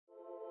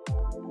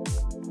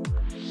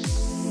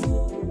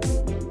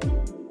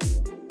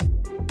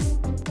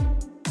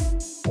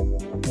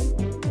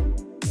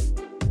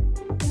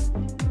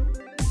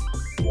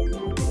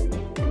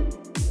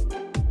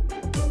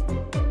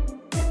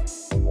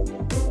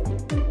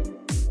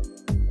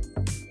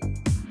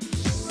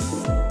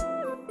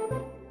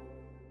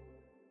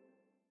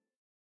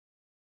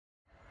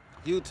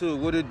YouTube,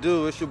 what it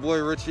do? It's your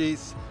boy Rich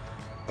Eats.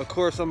 Of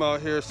course, I'm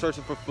out here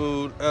searching for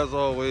food as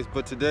always,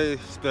 but today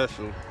is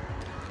special.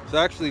 It's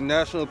actually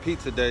National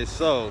Pizza Day,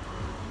 so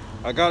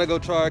I gotta go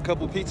try a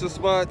couple pizza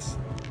spots.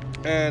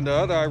 And the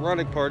other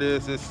ironic part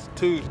is it's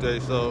Tuesday,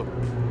 so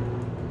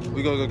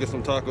we gonna go get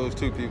some tacos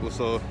too, people.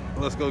 So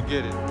let's go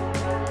get it.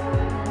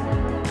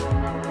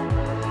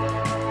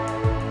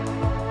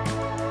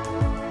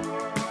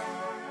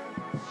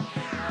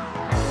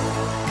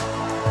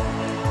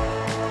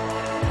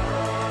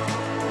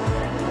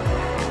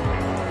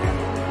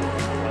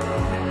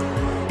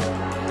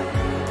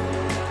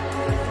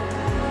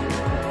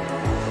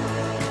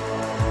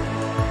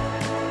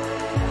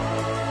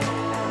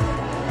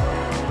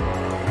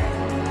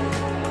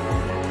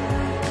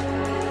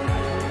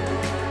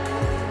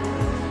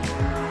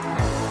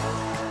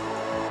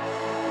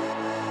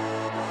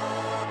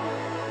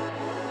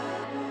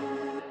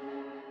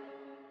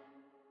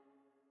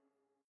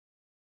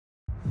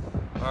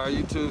 Alright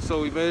YouTube,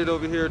 so we made it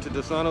over here to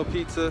Desano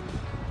Pizza,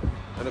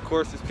 and of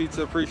course it's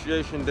Pizza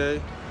Appreciation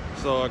Day,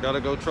 so I gotta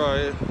go try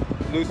it.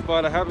 New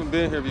spot, I haven't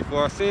been here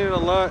before. I've seen it a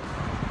lot.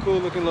 Cool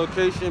looking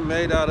location,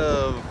 made out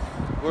of,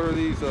 what are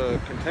these,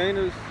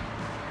 containers?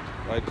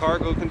 Like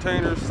cargo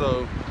containers,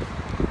 so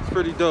it's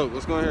pretty dope.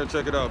 Let's go ahead and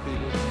check it out,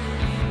 people.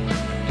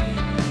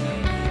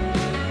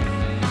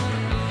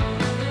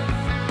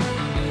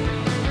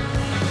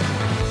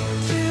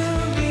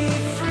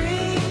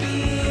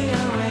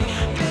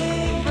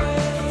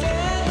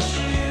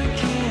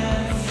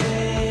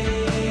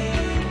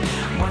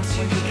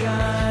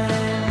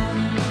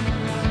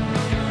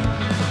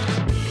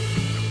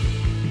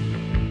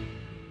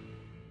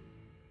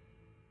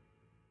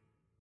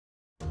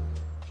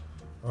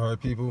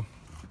 Alright people,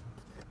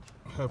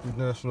 happy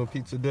National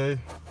Pizza Day.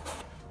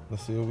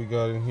 Let's see what we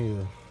got in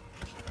here.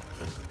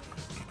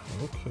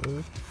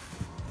 Okay.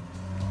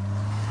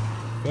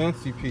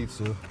 Fancy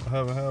pizza. I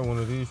haven't had one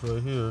of these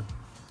right here.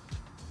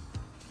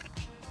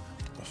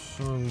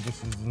 Surely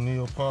this is the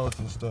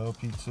Neapolitan style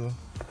pizza.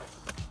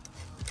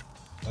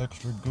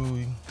 Extra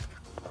gooey.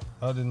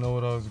 I didn't know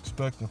what I was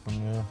expecting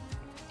from there.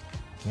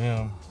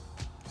 Damn.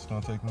 It's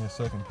gonna take me a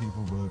second,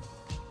 people,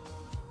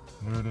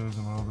 but there it is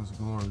in all this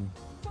glory.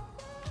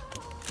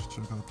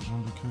 Check out the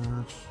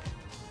undercarriage.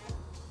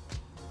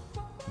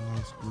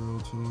 Nice grill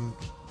to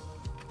it.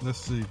 Let's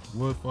see,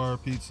 wood fire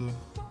pizza,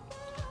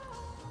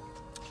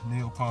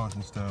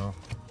 Neapolitan style.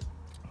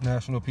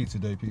 National Pizza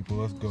Day, people.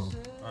 Let's go. All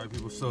right,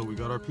 people. So we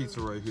got our pizza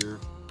right here.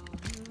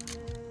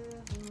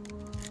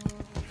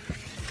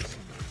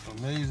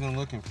 Amazing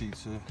looking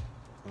pizza.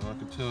 But I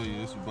can tell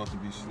you, this is about to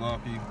be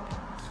sloppy.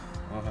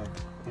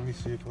 Let me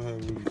see if I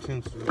have any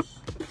utensils.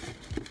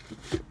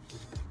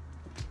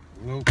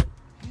 Nope.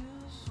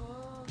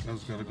 I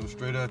just gotta go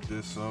straight at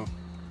this, so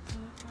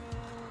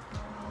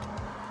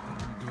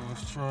there we go.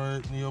 Let's try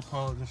it.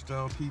 Neapolitan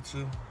style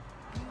pizza.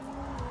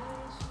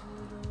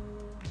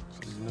 So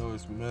you know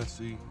it's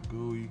messy,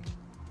 gooey.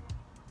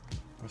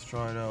 Let's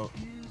try it out.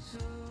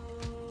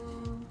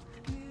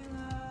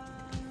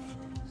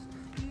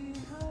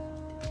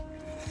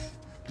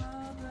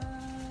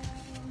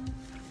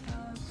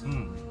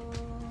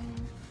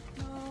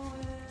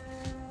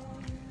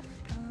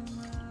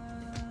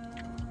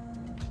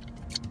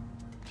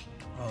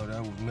 Oh,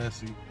 that was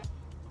messy.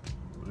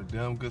 But a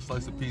damn good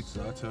slice of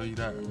pizza, I tell you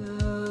that.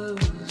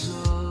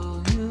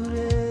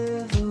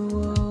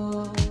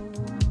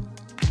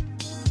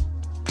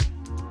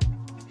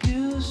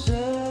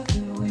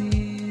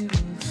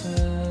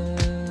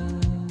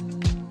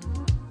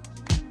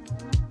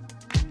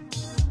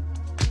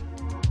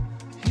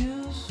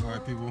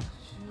 Alright people,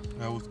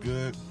 that was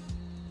good.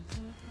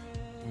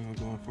 We're gonna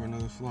go in for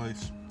another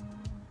slice.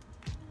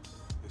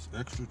 It's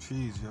extra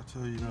cheesy, I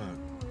tell you that.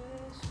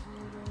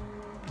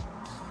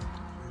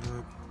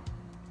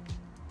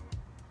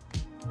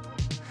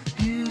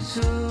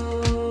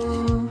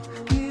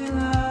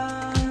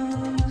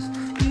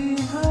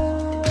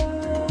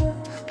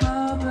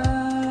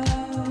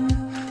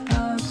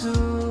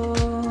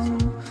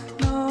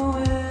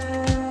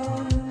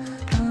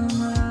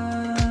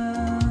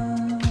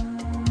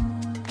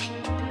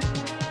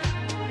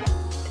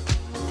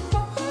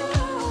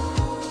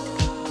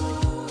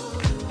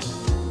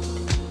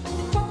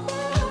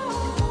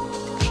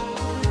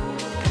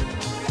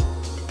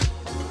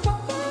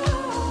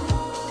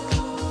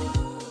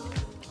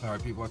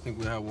 Alright people, I think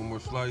we have one more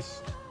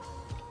slice.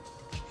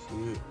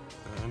 See it?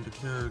 The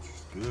undercarriage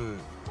is good.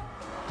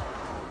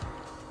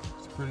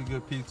 It's a pretty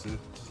good pizza.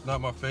 It's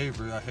not my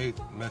favorite. I hate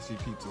messy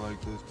pizza like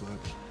this, but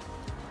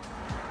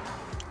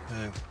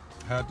hey,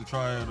 I had to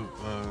try a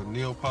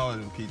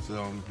Neapolitan pizza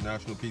on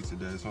National Pizza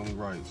Day. It's only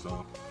right,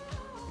 so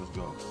let's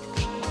go.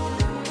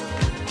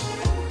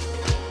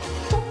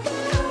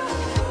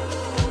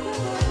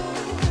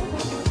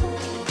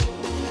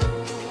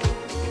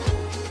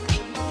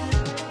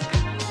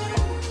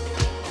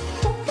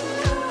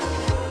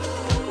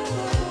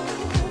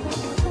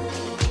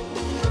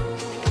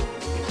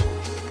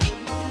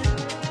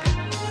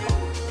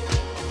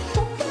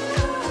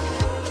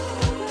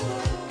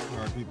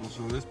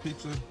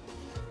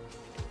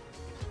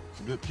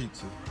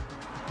 pizza.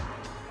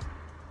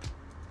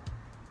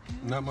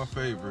 Not my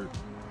favorite.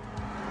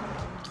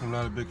 I'm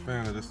not a big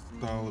fan of this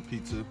style of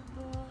pizza.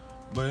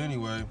 But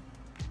anyway,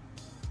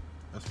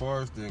 as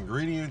far as the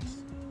ingredients,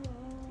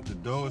 the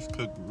dough is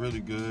cooked really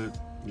good.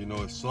 You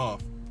know, it's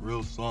soft,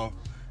 real soft.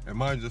 And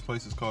mind, this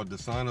place is called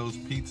Desano's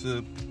Pizza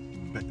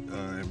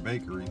and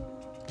Bakery.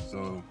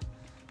 So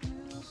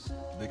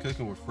they're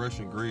cooking with fresh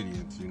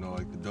ingredients. You know,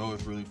 like the dough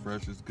is really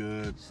fresh, it's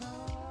good.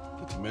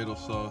 The tomato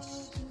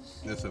sauce,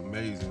 it's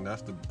amazing.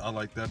 I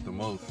like that the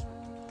most.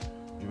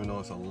 Even though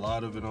it's a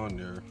lot of it on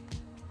there.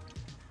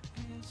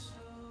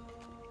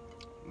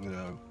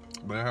 Yeah,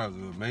 but it has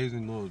an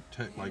amazing little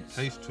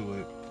taste to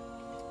it.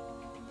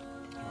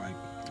 Like,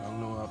 I don't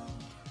know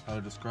how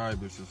to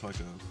describe it. It's just like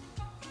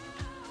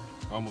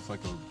almost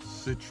like a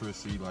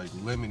citrusy, like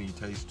lemony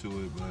taste to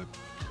it, but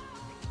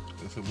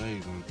it's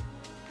amazing.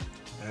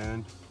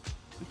 And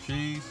the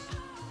cheese,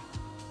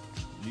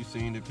 you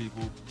seen it,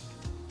 people.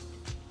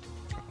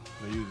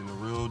 They're using the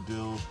real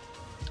deal,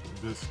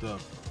 good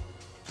stuff.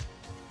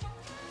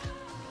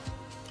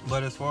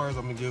 But as far as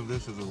I'm gonna give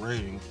this as a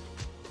rating,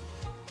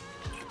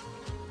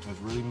 it's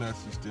really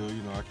messy still.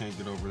 You know, I can't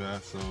get over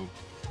that. So,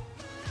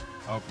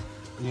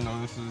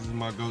 this is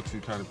my go-to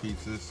kind of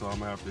pizza. So I'm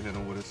gonna have to hit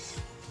them with a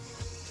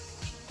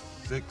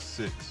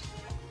 6.6.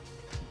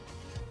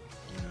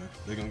 Yeah,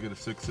 they're gonna get a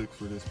 6.6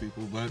 for this,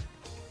 people. But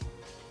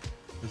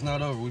it's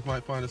not over. We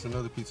might find us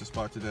another pizza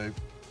spot today.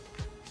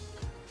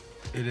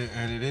 It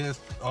is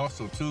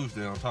also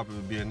Tuesday, on top of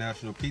it being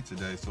National Pizza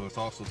Day. So it's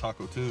also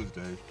Taco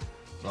Tuesday.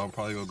 So I'm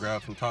probably gonna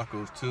grab some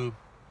tacos too,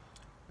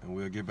 and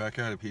we'll get back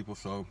at it, people.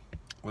 So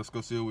let's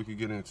go see what we can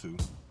get into.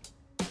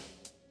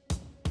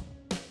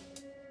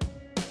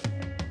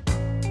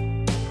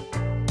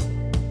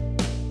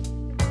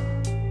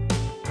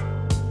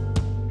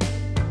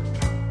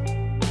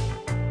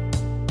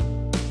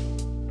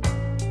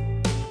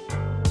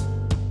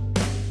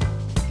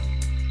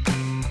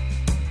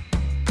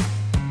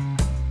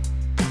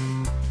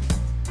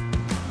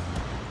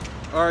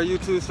 Alright,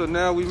 YouTube, so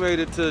now we made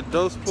it to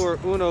Dos por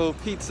Uno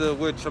Pizza,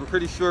 which I'm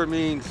pretty sure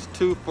means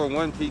 2 for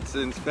 1 pizza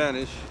in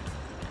Spanish.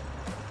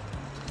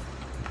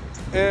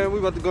 And we're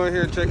about to go in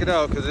here and check it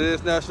out because it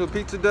is National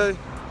Pizza Day,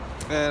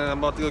 and I'm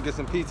about to go get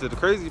some pizza. The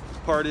crazy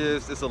part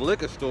is it's a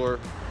liquor store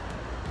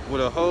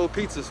with a whole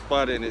pizza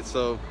spot in it,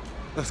 so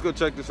let's go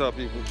check this out,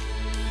 people.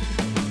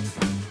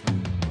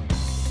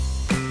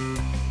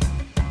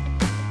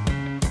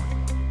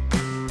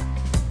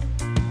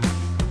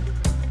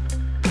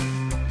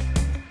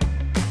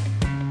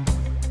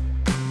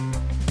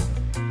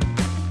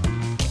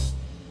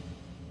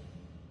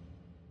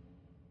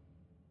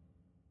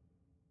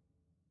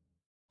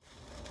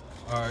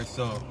 Alright,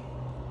 so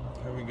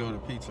here we go, the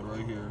pizza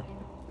right here.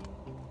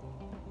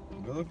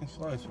 Good looking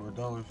slice for a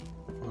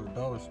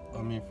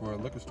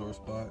liquor store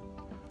spot.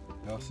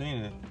 Y'all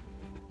seen it.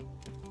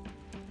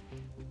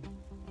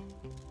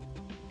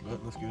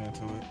 But let's get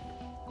into it.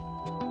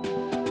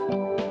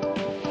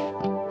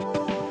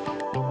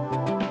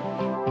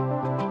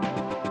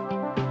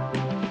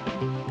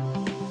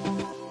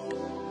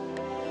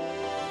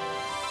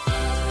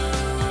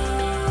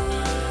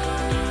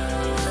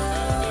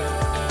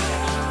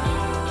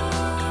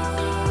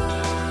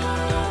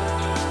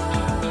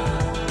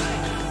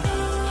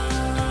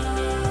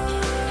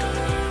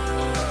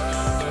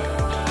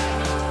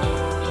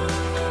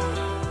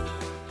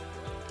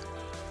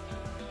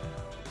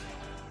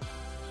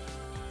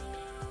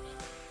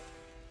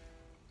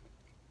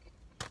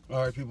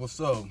 Alright, people,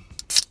 so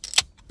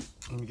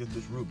let me get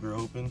this root beer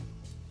open.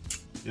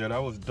 Yeah, that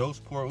was Dos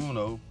por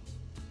Uno.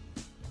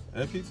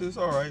 And pizza is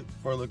alright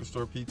for a liquor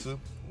store pizza.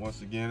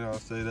 Once again, I'll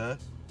say that.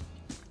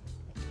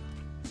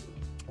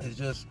 It's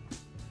just,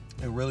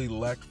 it really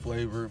lacked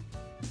flavor.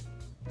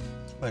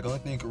 Like, the only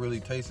thing you could really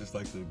taste is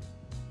like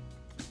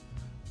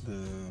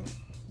the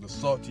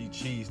salty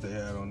cheese they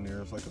had on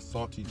there. It's like a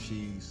salty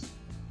cheese,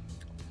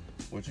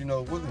 which, you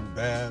know, wasn't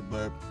bad,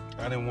 but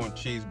I didn't want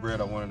cheese bread.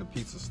 I wanted a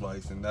pizza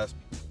slice, and that's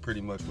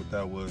pretty much what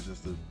that was,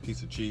 just a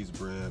piece of cheese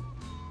bread.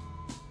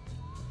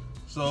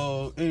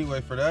 So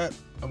anyway, for that,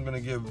 I'm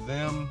gonna give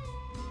them,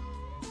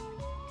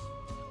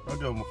 I'll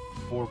give them a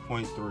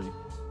 4.3.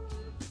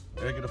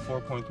 I get a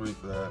 4.3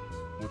 for that,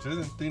 which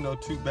isn't, you know,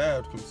 too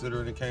bad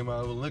considering it came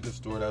out of a liquor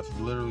store that's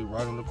literally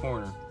right on the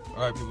corner.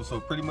 All right, people,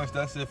 so pretty much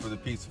that's it for the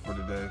pizza for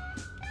today.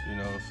 You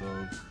know,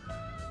 so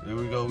here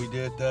we go, we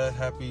did that.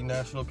 Happy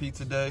National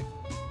Pizza Day.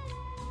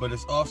 But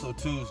it's also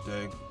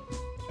Tuesday,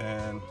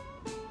 and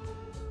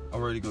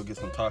I'm ready to go get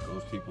some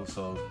tacos, people.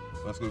 So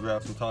let's go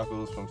grab some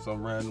tacos from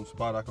some random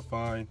spot I can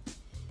find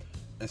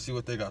and see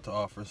what they got to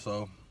offer.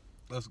 So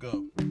let's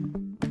go.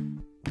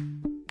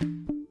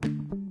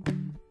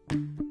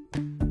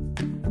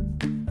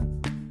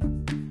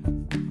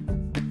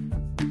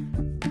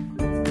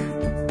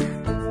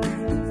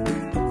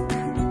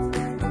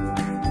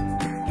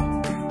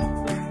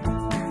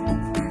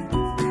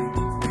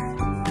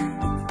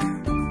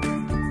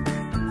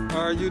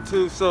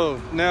 YouTube,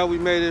 so now we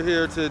made it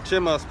here to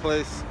Chemas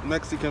place,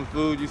 Mexican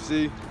food, you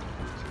see,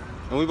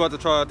 and we about to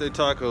try out their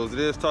tacos. It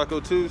is Taco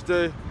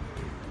Tuesday,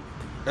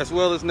 as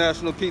well as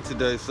National Pizza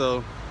Day.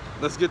 So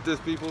let's get this,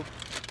 people.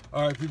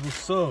 All right, people,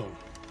 so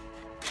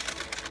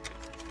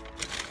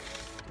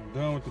I'm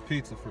done with the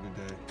pizza for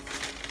today.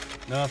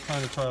 Now it's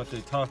time to try out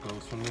their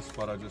tacos from this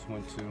spot I just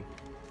went to.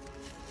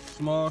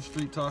 Small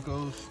street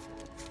tacos.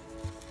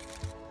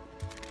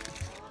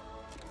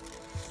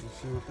 Let's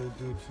see what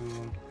they do to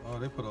them. Oh,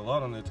 they put a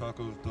lot on their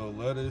tacos though.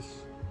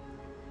 Lettuce,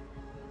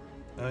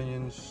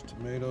 onions,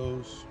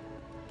 tomatoes,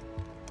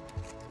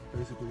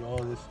 basically all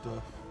this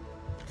stuff.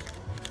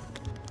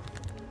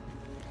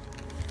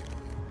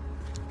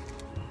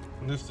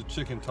 And this is the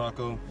chicken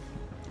taco.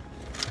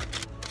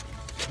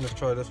 Let's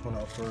try this one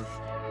out first.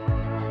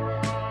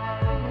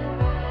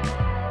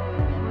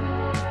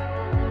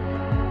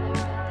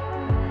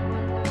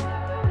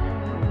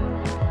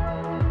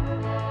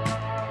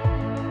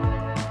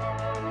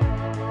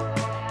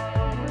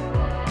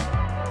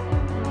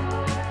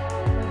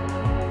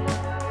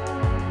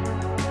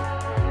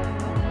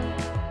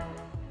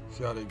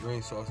 See how the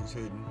green sauce is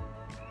hidden.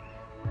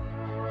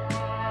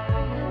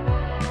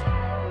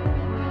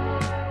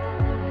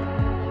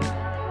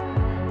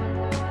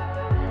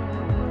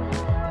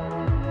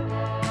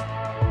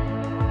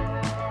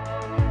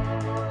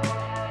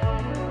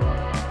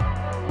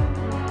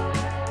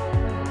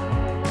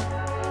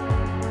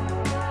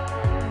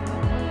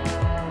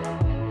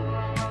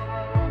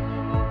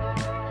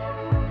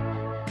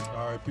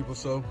 Alright, people,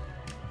 so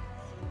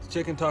the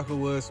chicken taco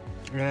was,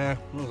 it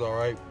was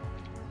alright.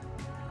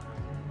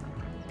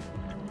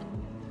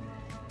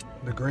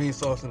 The green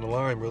sauce and the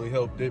lime really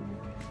helped it,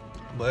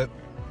 but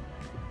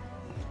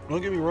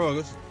don't get me wrong,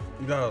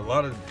 you got a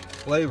lot of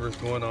flavors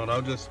going on.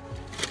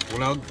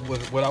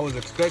 What I was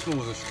expecting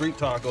was a street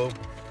taco,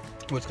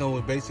 which comes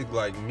with basically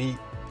like meat,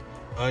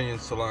 onion,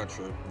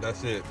 cilantro.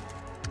 That's it.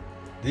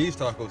 These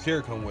tacos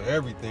here come with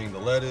everything, the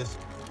lettuce,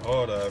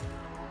 all that,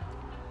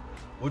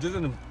 which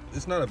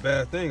it's not a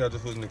bad thing. I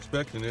just wasn't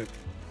expecting it.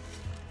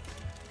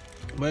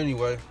 But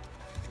anyway,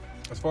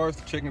 as far as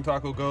the chicken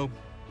taco go,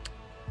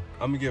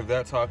 I'm gonna give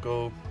that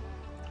taco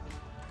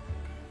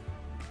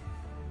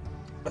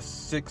a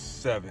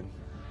 6-7.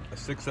 A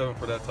 6-7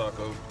 for that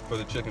taco, for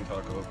the chicken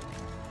taco.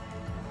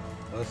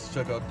 Let's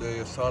check out the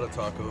asada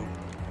taco.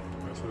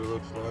 That's what it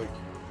looks like.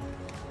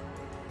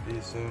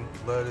 Decent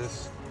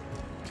lettuce,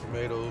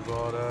 tomatoes,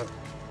 all that.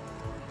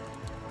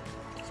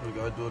 So we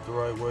gotta do it the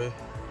right way.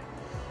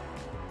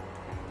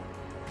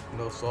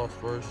 No sauce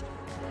first.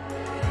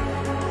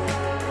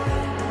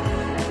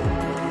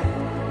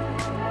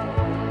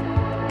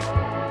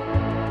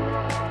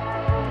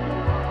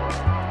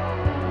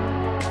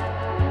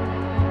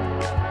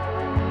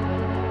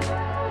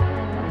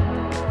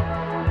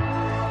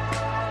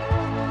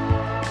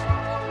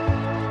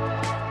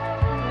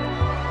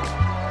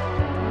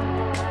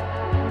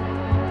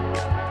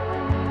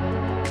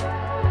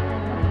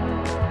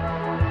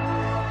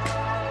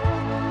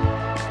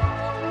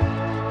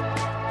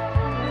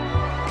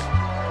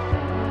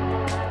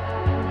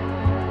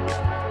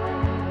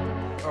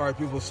 Alright,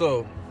 people,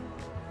 so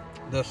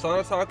the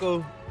asada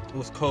taco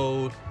was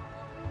cold.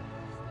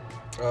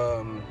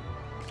 You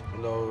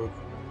know,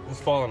 it was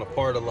falling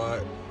apart a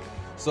lot,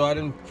 so I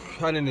didn't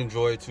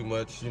enjoy it too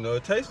much. You know,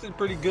 it tasted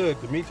pretty good.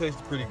 The meat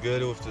tasted pretty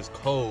good. It was just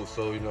cold,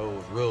 so you know, it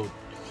was real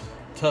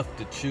tough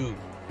to chew.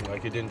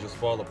 Like, it didn't just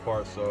fall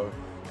apart. So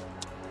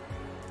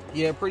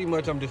yeah, pretty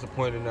much I'm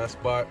disappointed in that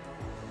spot.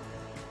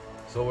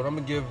 So what I'm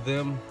gonna give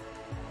them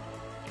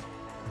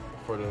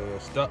for the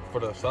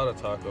asada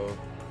taco,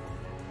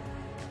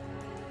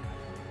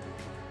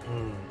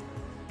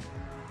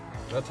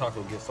 that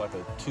taco gets like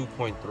a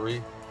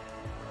 2.3.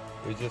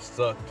 It just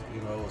sucked,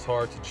 you know, it was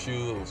hard to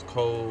chew, it was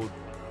cold.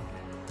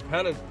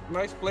 Had a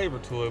nice flavor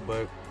to it,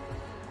 but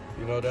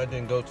you know, that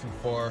didn't go too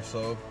far.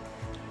 So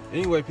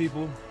anyway,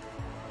 people,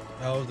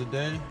 that was the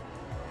day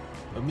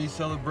of me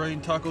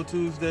celebrating Taco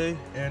Tuesday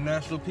and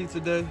National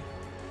Pizza Day.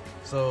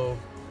 So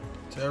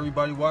to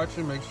everybody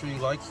watching, make sure you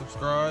like,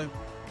 subscribe,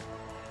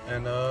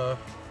 and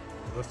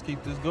let's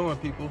keep this going,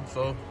 people.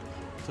 So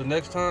till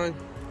next time,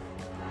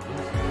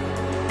 peace.